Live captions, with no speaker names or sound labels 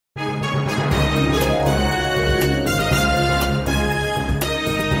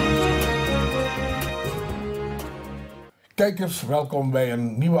Kijkers, welkom bij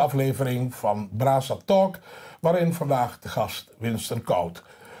een nieuwe aflevering van BRASA Talk, waarin vandaag de gast Winston Kout,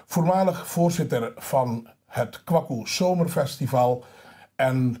 voormalig voorzitter van het Kwaku Zomerfestival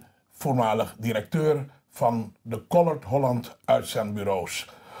en voormalig directeur van de Colored Holland uitzendbureaus.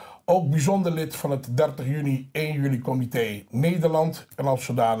 Ook bijzonder lid van het 30 juni 1 juli comité Nederland en als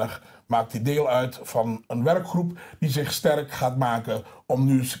zodanig maakt hij deel uit van een werkgroep die zich sterk gaat maken om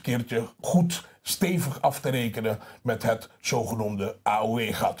nu eens een keertje goed stevig af te rekenen met het zogenoemde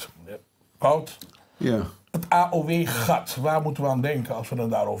AOW-gat. Kout? Ja. Het AOW-gat, waar moeten we aan denken als we het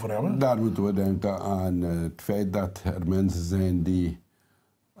daarover hebben? Daar moeten we denken aan het feit dat er mensen zijn die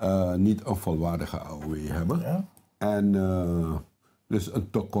niet een volwaardige AOW hebben. Ja? En dus een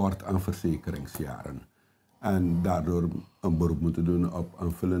tekort aan verzekeringsjaren. En daardoor een beroep moeten doen op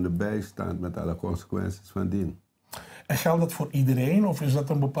aanvullende bijstand met alle consequenties van dien. En geldt dat voor iedereen of is dat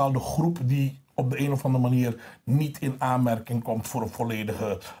een bepaalde groep die op de een of andere manier niet in aanmerking komt voor een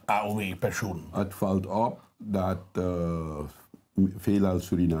volledige AOW-pensioen? Het valt op dat veelal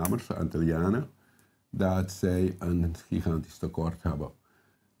Surinamers, Antillianen, dat zij een gigantisch tekort hebben.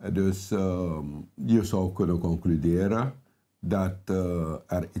 Dus je zou kunnen concluderen dat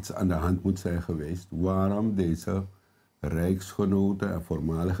er iets aan de hand moet zijn geweest waarom deze rijksgenoten en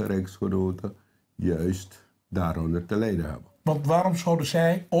voormalige rijksgenoten juist daaronder te lijden hebben. Want waarom zouden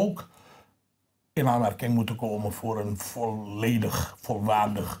zij ook in aanmerking moeten komen voor een volledig,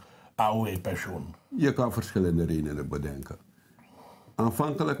 volwaardig AOW-pensioen? Je kan verschillende redenen bedenken.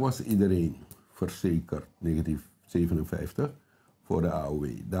 Aanvankelijk was iedereen verzekerd, 1957, voor de AOW.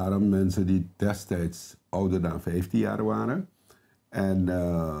 Daarom mensen die destijds ouder dan 15 jaar waren en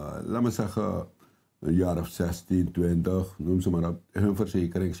laat me zeggen een jaar of 16, 20, noem ze maar op, hun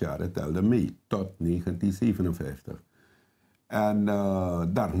verzekeringsjaren telden mee tot 1957. En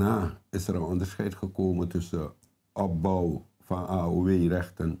daarna is er een onderscheid gekomen tussen opbouw van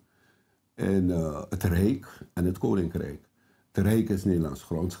AOW-rechten in het Rijk en het Koninkrijk. Het Rijk is Nederlands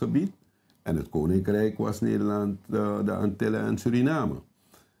grondsgebied en het Koninkrijk was Nederland, de Antillen en Suriname.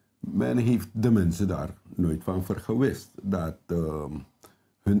 Men heeft de mensen daar nooit van vergewist dat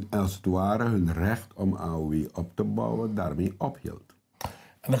hun, als het ware, hun recht om AOW op te bouwen daarmee ophield.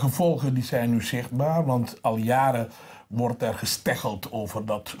 En de gevolgen die zijn nu zichtbaar, want al jaren wordt er gesteggeld over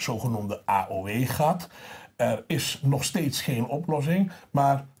dat zogenoemde AOW-gat. Er is nog steeds geen oplossing,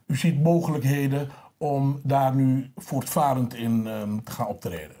 maar u ziet mogelijkheden om daar nu voortvarend in te gaan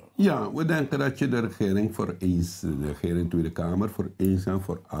optreden. Ja, we denken dat je de regering voor eens, de regering Tweede Kamer, voor eens en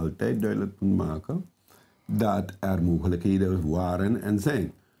voor altijd duidelijk moet maken dat er mogelijkheden waren en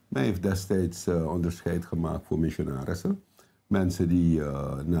zijn. Men heeft destijds onderscheid gemaakt voor missionarissen. Mensen die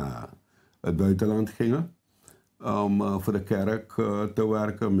naar het buitenland gingen om voor de kerk te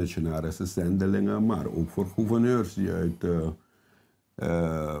werken, missionarissen, zendelingen, maar ook voor gouverneurs die uit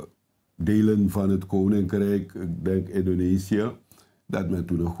delen van het Koninkrijk, ik denk Indonesië, dat men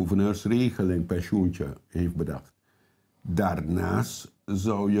toen een gouverneursregeling, pensioentje, heeft bedacht. Daarnaast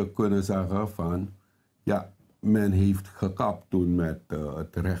zou je kunnen zeggen van, ja, men heeft gekapt toen met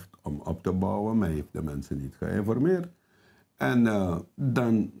het recht om op te bouwen, men heeft de mensen niet geïnformeerd. En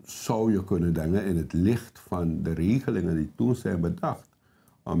dan zou je kunnen denken in het licht van de regelingen die toen zijn bedacht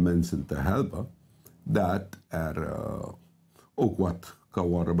om mensen te helpen, dat er ook wat kan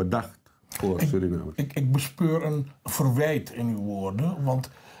worden bedacht voor Surinamers. Ik bespeur een verwijt in uw woorden, want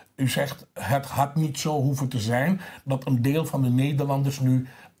u zegt het had niet zo hoeven te zijn dat een deel van de Nederlanders nu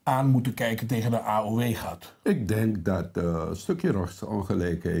aan moeten kijken tegen de AOW-gat. Ik denk dat een stukje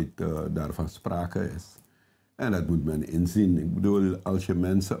rechtsongelijkheid daarvan sprake is. En dat moet men inzien. Ik bedoel, als je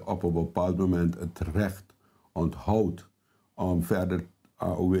mensen op een bepaald moment het recht onthoudt om verder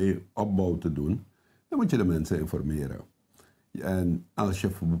AOW-opbouw te doen, dan moet je de mensen informeren. En als je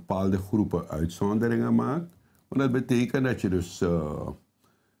voor bepaalde groepen uitzonderingen maakt, want dat betekent dat je dus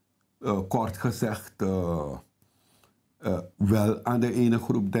kort gezegd wel aan de ene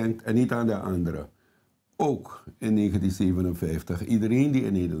groep denkt en niet aan de andere. Ook in 1957, iedereen die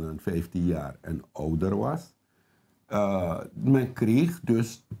in Nederland 15 jaar en ouder was, men kreeg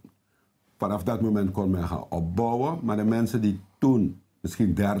dus, vanaf dat moment kon men gaan opbouwen, maar de mensen die toen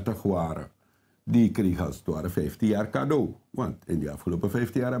misschien 30 waren, die kregen als het ware 15 jaar cadeau. Want in die afgelopen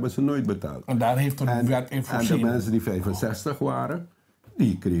 15 jaar hebben ze nooit betaald. En daar heeft er een wet in voorzien. En de mensen die 65 waren,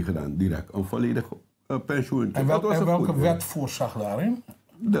 die kregen dan direct een volledig pensioen. En welke wet voorzag daarin?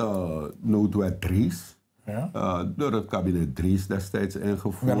 De noodwet Dries. Ja? Door het kabinet Dries destijds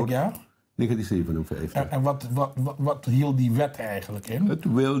ingevoerd. Welk jaar? 1957. En wat hield die wet eigenlijk in?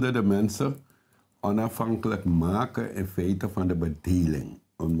 Het wilde de mensen onafhankelijk maken in feite van de bedeling.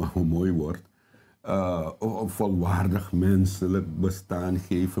 Een mooi woord. een volwaardig menselijk bestaan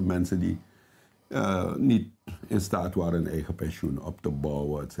geven. Mensen die niet in staat waren een eigen pensioen op te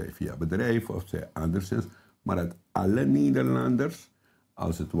bouwen. Het zij via bedrijf of zij anderszins. Maar dat alle Nederlanders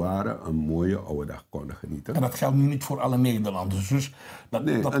als het ware een mooie oude dag konden genieten. En dat geldt nu niet voor alle Nederlanders. Dus dat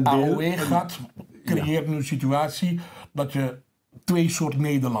Nee, AOW-gat creëert nu een situatie dat je twee soorten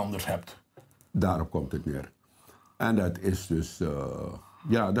Nederlanders hebt. Daarop komt het neer. En dat is dus,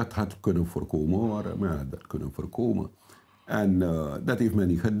 dat had kunnen voorkomen, maar ja, dat kunnen voorkomen. En dat heeft men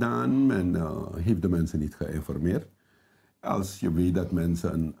niet gedaan, men heeft de mensen niet geïnformeerd. Als je weet dat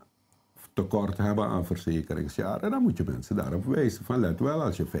mensen een tekort hebben aan verzekeringsjaren, dan moet je mensen daarop wijzen. Van let wel,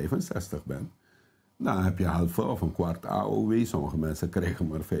 als je 65 bent, dan heb je halve of een kwart AOW. Sommige mensen krijgen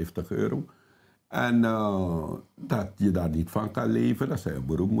maar €50. En dat je daar niet van kan leven, dat zij een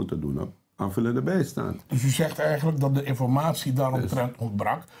beroep moeten doen op aanvullende bijstand. Dus u zegt eigenlijk dat de informatie daaromtrent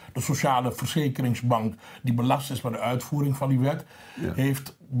ontbrak. De Sociale Verzekeringsbank, die belast is met de uitvoering van die wet,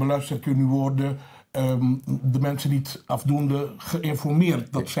 heeft, beluister ik uw woorden, de mensen niet afdoende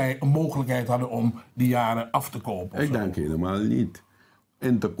geïnformeerd dat zij een mogelijkheid hadden om die jaren af te kopen. Ik denk helemaal niet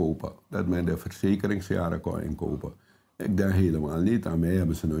in te kopen, dat men de verzekeringsjaren kon inkopen. Ik denk helemaal niet. Aan mij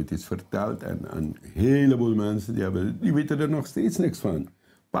hebben ze nooit iets verteld en een heleboel mensen die weten er nog steeds niks van.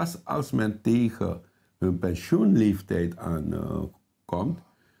 Pas als men tegen hun pensioenleeftijd aankomt,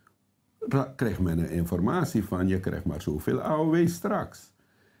 krijgt men een informatie van je krijgt maar zoveel AOW straks.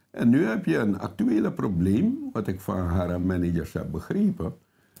 En nu heb je een actuele probleem, wat ik van haar managers heb begrepen,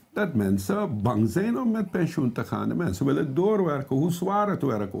 dat mensen bang zijn om met pensioen te gaan. De mensen willen doorwerken, hoe zwaar het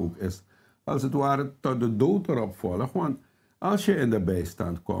werk ook is. Als het ware tot de dood erop volgt. Want als je in de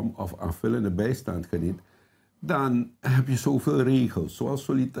bijstand komt of aanvullende bijstand geniet, dan heb je zoveel regels, zoals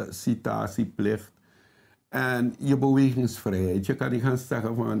sollicitatieplicht en je bewegingsvrijheid. Je kan niet gaan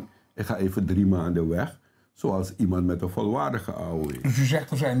zeggen van, ik ga even 3 maanden weg, zoals iemand met een volwaardige AOW. Dus u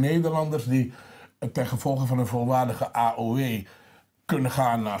zegt er zijn Nederlanders die ten gevolge van een volwaardige AOW kunnen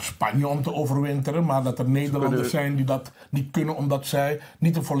gaan naar Spanje om te overwinteren, maar dat er Nederlanders zijn die dat niet kunnen omdat zij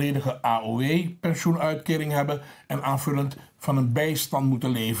niet een volledige AOW-pensioenuitkering hebben en aanvullend van een bijstand moeten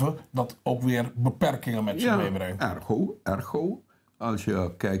leven, dat ook weer beperkingen met zich meebrengt. Ergo, als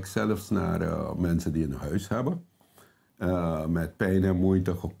je kijkt zelfs naar mensen die een huis hebben, met pijn en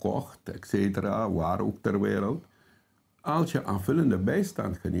moeite gekocht, et cetera, waar ook ter wereld. Als je aanvullende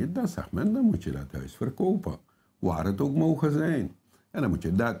bijstand geniet, dan zegt men, dan moet je dat huis verkopen, waar het ook mogen zijn. En dan moet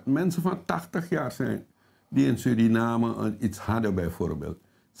je dat mensen van 80 jaar zijn, die in Suriname iets hadden bijvoorbeeld,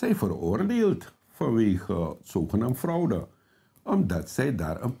 zijn veroordeeld vanwege zogenaamd fraude. Omdat zij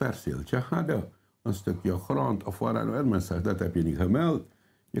daar een perceeltje hadden, een stukje grond of wat dan ook. Men zegt, dat heb je niet gemeld.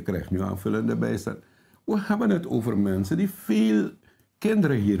 Je krijgt nu aanvullende bijstand. We hebben het over mensen die veel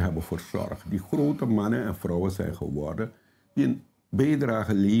kinderen hier hebben verzorgd. Die grote mannen en vrouwen zijn geworden, die een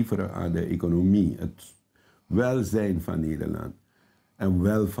bijdrage leveren aan de economie, het welzijn van Nederland en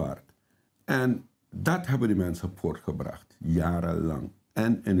welvaart. En dat hebben die mensen voortgebracht, jarenlang.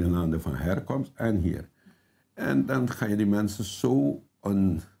 En in de landen van herkomst en hier. En dan ga je die mensen zo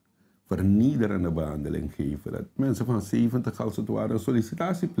een vernederende behandeling geven. Dat mensen van 70 als het ware een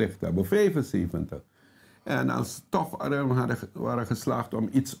sollicitatieplicht hebben, 75. En als toch waren geslaagd om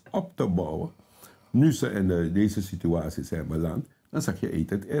iets op te bouwen, nu ze in deze situatie zijn beland, dan zeg je eet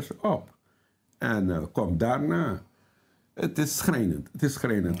het eerst op. En kom daarna. Het is schrijnend. Het is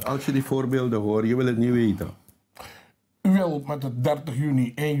schrijnend. Als je die voorbeelden hoort, je wil het niet weten. U wil met het 30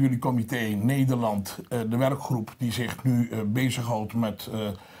 juni, 1 juli comité Nederland, de werkgroep die zich nu bezighoudt met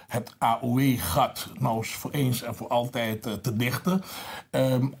het AOW-gat nou eens voor eens en voor altijd te dichten,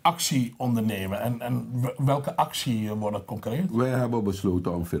 actie ondernemen. En welke actie wordt het concreet? Wij hebben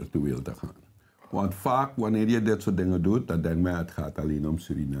besloten om virtueel te gaan. Want vaak wanneer je dit soort dingen doet, dan denk men het gaat alleen om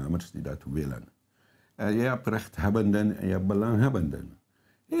Surinamers die dat willen. En je hebt rechthebbenden en je hebt belanghebbenden.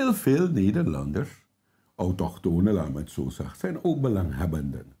 Heel veel Nederlanders, autochtonen, laat me het zo zeggen, zijn ook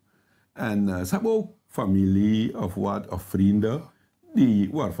belanghebbenden. En ze hebben ook familie of wat, of vrienden,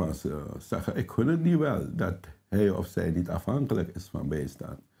 waarvan ze zeggen, ik gun het niet wel dat hij of zij niet afhankelijk is van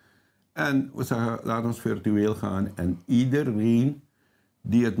bijstand. En we zeggen, laat ons virtueel gaan en iedereen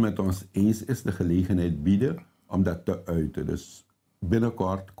die het met ons eens is, de gelegenheid bieden om dat te uiten. Dus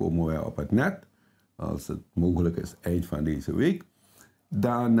binnenkort komen wij op het net, als het mogelijk is eind van deze week,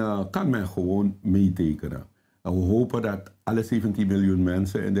 dan kan men gewoon meetekenen. En we hopen dat alle 17 miljoen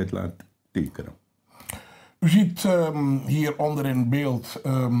mensen in dit land tekenen. U ziet hier onder in beeld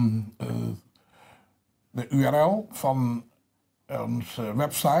de URL van onze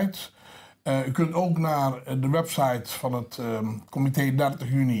website. U kunt ook naar de website van het comité 30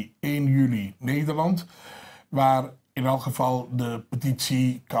 juni, 1 juli Nederland, waar in elk geval de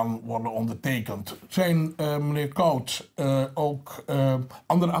petitie kan worden ondertekend. Zijn, meneer Kout, ook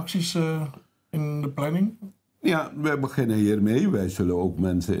andere acties in de planning? Ja, wij beginnen hiermee. Wij zullen ook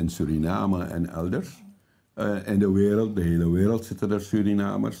mensen in Suriname en elders. In de wereld, de hele wereld zitten er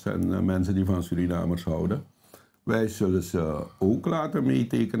Surinamers en mensen die van Surinamers houden. Wij zullen ze ook laten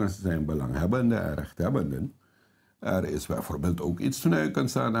meetekenen. Ze zijn belanghebbenden en rechthebbenden. Er is bijvoorbeeld ook iets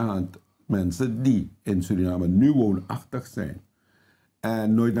snuikends aan de hand. Mensen die in Suriname nu woonachtig zijn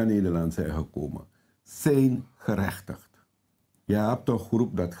en nooit naar Nederland zijn gekomen, zijn gerechtigd. Je hebt een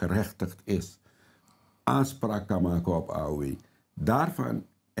groep dat gerechtigd is. Aanspraak kan maken op AOW. Daarvan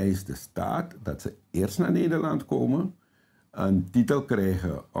eist de staat dat ze eerst naar Nederland komen, een titel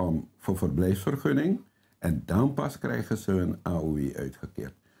krijgen voor verblijfsvergunning en dan pas krijgen ze hun AOW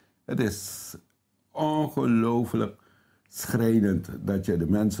uitgekeerd. Het is ongelooflijk schrijnend dat je de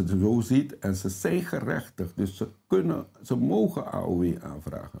mensen zo ziet en ze zijn gerechtigd, dus ze mogen AOW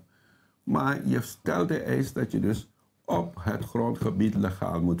aanvragen. Maar je stelt de eis dat je dus op het grondgebied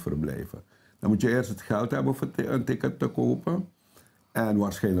legaal moet verblijven. Dan moet je eerst het geld hebben voor een ticket te kopen. En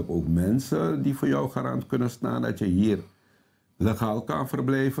waarschijnlijk ook mensen die voor jou garant kunnen staan dat je hier legaal kan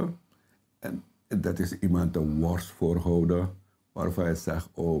verblijven. En dat is iemand een worst voorhouden waarvan je zegt,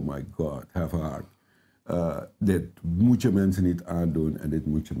 oh my god, have a heart. Dit moet je mensen niet aandoen en dit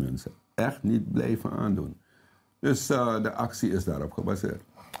moet je mensen echt niet blijven aandoen. Dus de actie is daarop gebaseerd.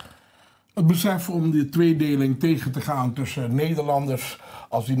 Het besef om die tweedeling tegen te gaan tussen Nederlanders,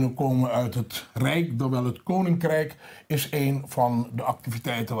 als die nu komen uit het Rijk, dan wel het Koninkrijk, is een van de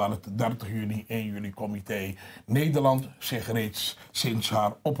activiteiten waar het 30 juni, 1 juli comité Nederland zich reeds sinds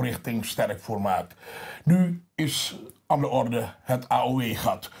haar oprichting sterk voor maakt. Nu is aan de orde het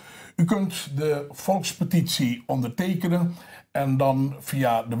AOW-gat. U kunt de volkspetitie ondertekenen en dan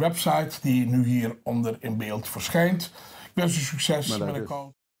via de website die nu hieronder in beeld verschijnt. Ik wens u succes met de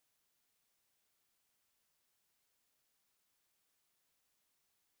Kout.